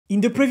In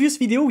the previous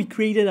video, we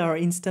created our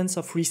instance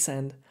of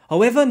Resend.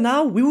 However,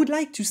 now we would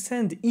like to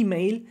send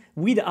email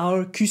with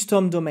our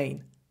custom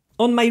domain.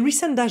 On my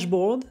Resend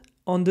dashboard,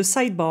 on the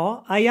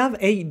sidebar, I have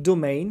a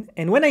domain,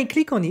 and when I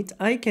click on it,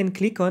 I can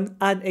click on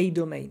Add a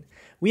Domain.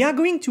 We are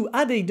going to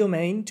add a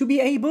domain to be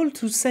able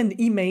to send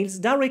emails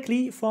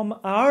directly from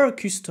our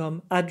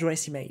custom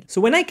address email.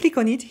 So when I click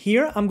on it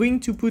here, I'm going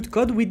to put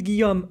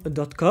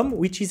codewithguillaume.com,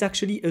 which is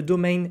actually a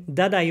domain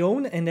that I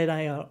own and that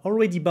I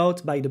already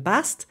bought by the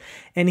past.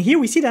 And here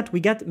we see that we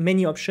got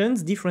many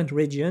options, different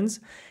regions.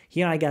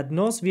 Here I got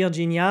North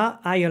Virginia,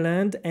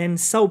 Ireland, and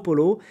Sao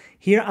Paulo.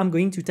 Here I'm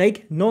going to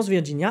take North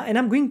Virginia and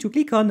I'm going to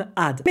click on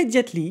Add.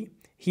 Immediately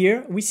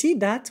here we see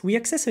that we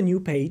access a new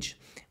page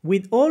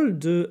with all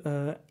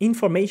the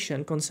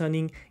information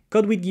concerning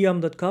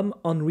codewithguillaume.com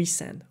on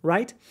Resend,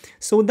 right?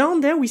 So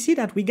down there we see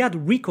that we got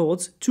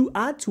records to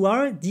add to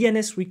our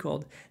DNS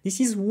record. This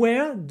is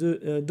where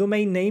the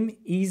domain name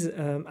is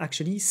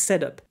actually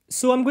set up.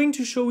 So I'm going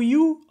to show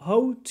you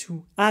how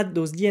to add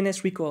those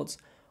DNS records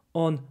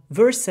on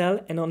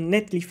Vercel and on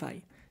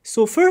Netlify.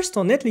 So first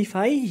on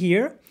Netlify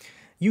here,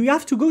 you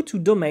have to go to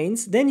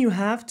domains, then you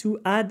have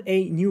to add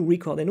a new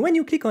record. And when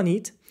you click on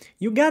it,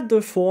 you got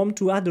the form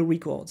to add the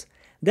records.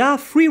 There are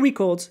 3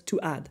 records to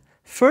add.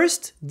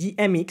 First, the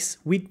MX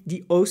with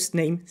the host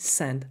name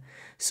send.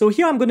 So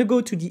here I'm going to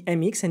go to the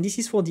MX, and this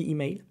is for the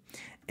email.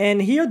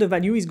 And here the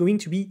value is going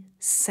to be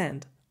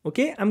send.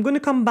 Okay, I'm going to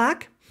come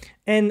back,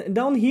 and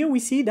down here we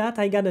see that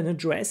I got an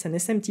address, an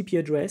SMTP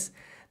address,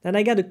 that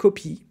I got a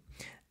copy.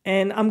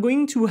 And I'm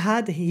going to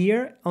add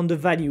here on the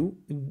value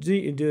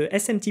the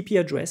SMTP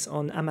address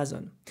on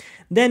Amazon.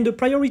 Then the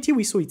priority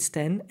we saw it's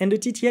 10 and the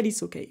TTL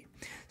is okay.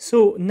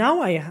 So now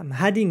I am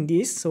adding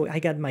this, so I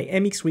got my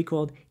MX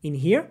record in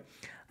here.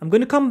 I'm going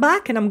to come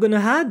back and I'm going to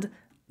add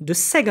the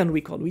second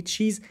record,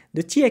 which is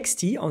the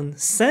TXT on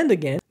send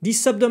again.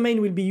 This subdomain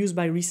will be used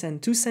by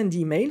Resend to send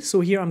email. So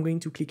here I'm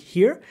going to click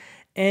here.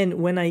 And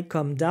when I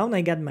come down,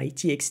 I got my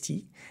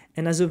TXT.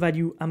 And as a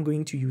value, I'm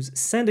going to use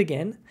send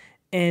again.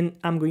 And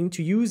I'm going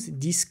to use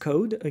this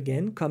code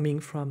again coming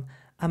from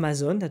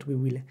Amazon that we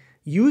will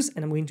use,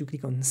 and I'm going to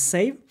click on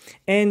save.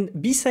 And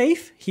be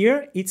safe,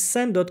 here it's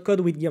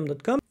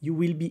send.codewithguillaume.com. You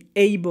will be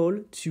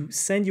able to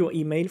send your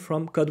email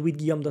from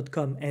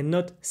codewithguillaume.com and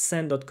not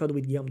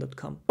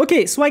send.codewithguillaume.com.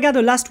 Okay, so I got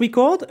the last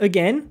record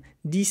again,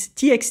 this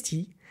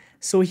TXT.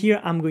 So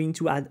here I'm going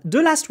to add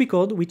the last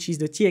record, which is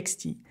the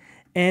TXT.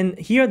 And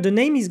here the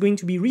name is going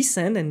to be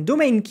Resend and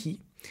domain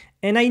key.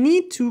 And I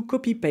need to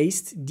copy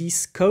paste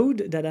this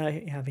code that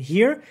I have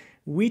here,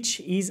 which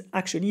is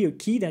actually a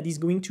key that is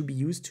going to be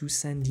used to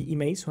send the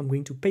email. So I'm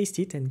going to paste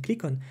it and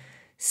click on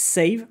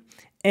save.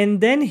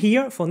 And then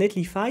here for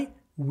Netlify,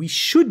 we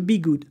should be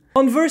good.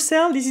 On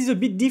Vercel, this is a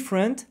bit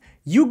different.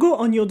 You go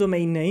on your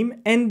domain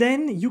name and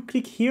then you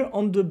click here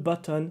on the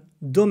button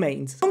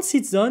domains. Once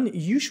it's done,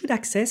 you should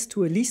access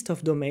to a list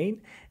of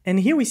domain. And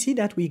here we see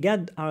that we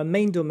got our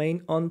main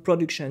domain on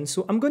production.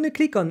 So I'm going to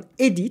click on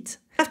edit.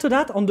 After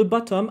that, on the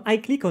bottom, I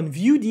click on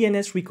view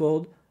DNS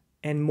record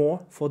and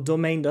more for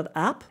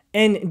domain.app.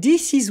 And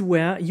this is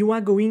where you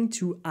are going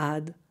to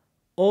add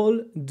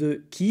all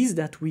the keys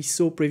that we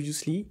saw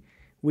previously,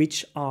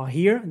 which are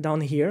here,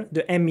 down here,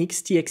 the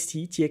MX,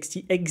 TXT,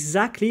 TXT,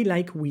 exactly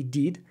like we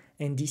did.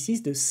 And this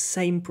is the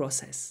same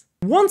process.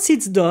 Once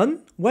it's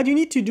done, what you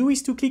need to do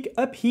is to click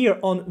up here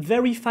on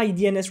verify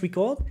DNS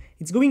record.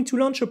 It's going to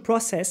launch a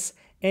process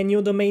and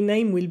your domain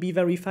name will be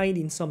verified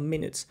in some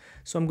minutes.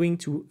 So I'm going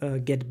to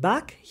get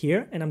back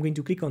here and I'm going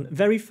to click on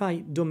verify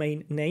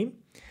domain name.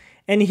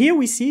 And here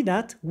we see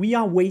that we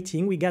are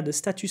waiting, we got the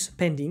status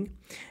pending,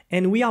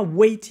 and we are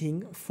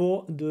waiting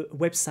for the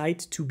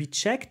website to be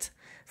checked,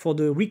 for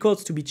the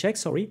records to be checked,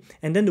 sorry,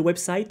 and then the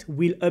website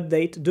will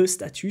update the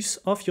status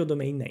of your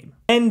domain name.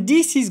 And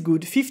this is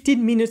good.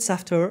 15 minutes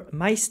after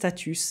my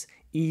status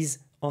is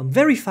on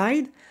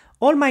verified,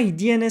 all my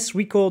DNS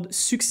records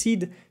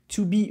succeed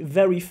to be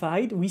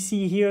verified. We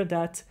see here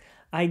that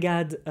I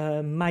got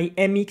my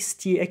MX,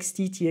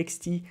 TXT,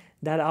 TXT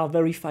that are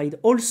verified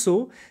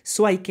also,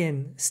 so I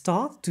can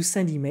start to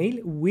send email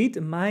with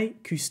my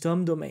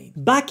custom domain.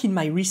 Back in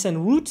my recent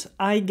route,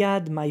 I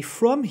got my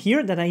from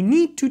here that I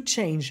need to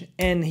change.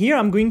 And here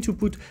I'm going to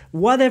put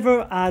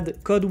whatever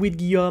at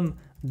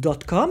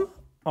codewithguillaume.com,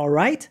 all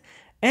right?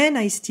 And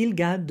I still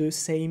got the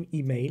same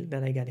email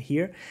that I got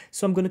here.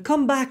 So I'm going to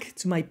come back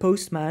to my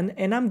postman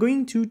and I'm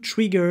going to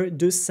trigger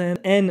the send.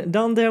 And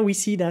down there we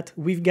see that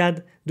we've got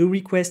the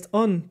request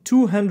on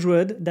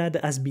 200 that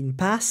has been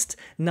passed.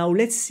 Now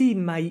let's see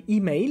in my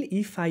email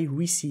if I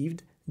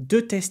received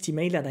the test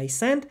email that I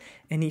sent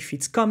and if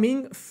it's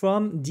coming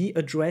from the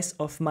address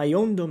of my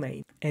own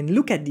domain. And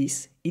look at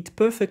this, it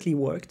perfectly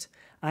worked.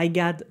 I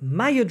got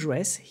my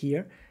address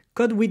here,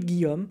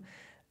 codewithguillaume,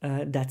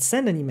 that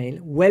send an email,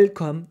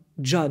 welcome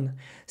John.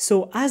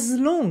 So as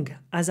long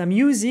as I'm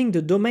using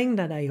the domain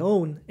that I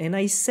own and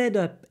I set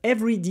up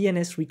every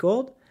DNS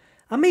record,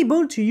 I'm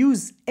able to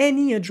use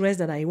any address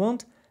that I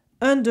want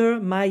under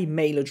my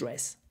mail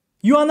address.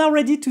 You are now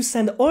ready to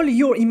send all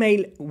your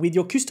email with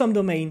your custom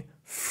domain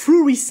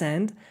through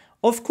Resend.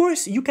 Of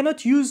course, you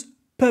cannot use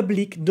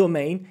public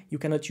domain. You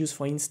cannot use,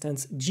 for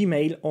instance,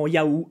 Gmail or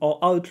Yahoo or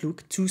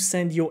Outlook to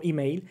send your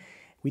email.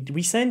 With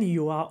Resend,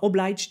 you are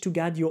obliged to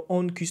get your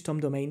own custom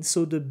domain.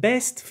 So the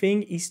best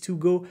thing is to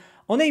go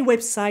on a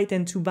website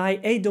and to buy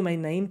a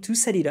domain name to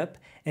set it up,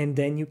 and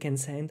then you can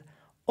send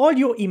all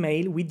your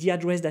email with the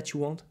address that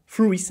you want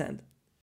through Resend.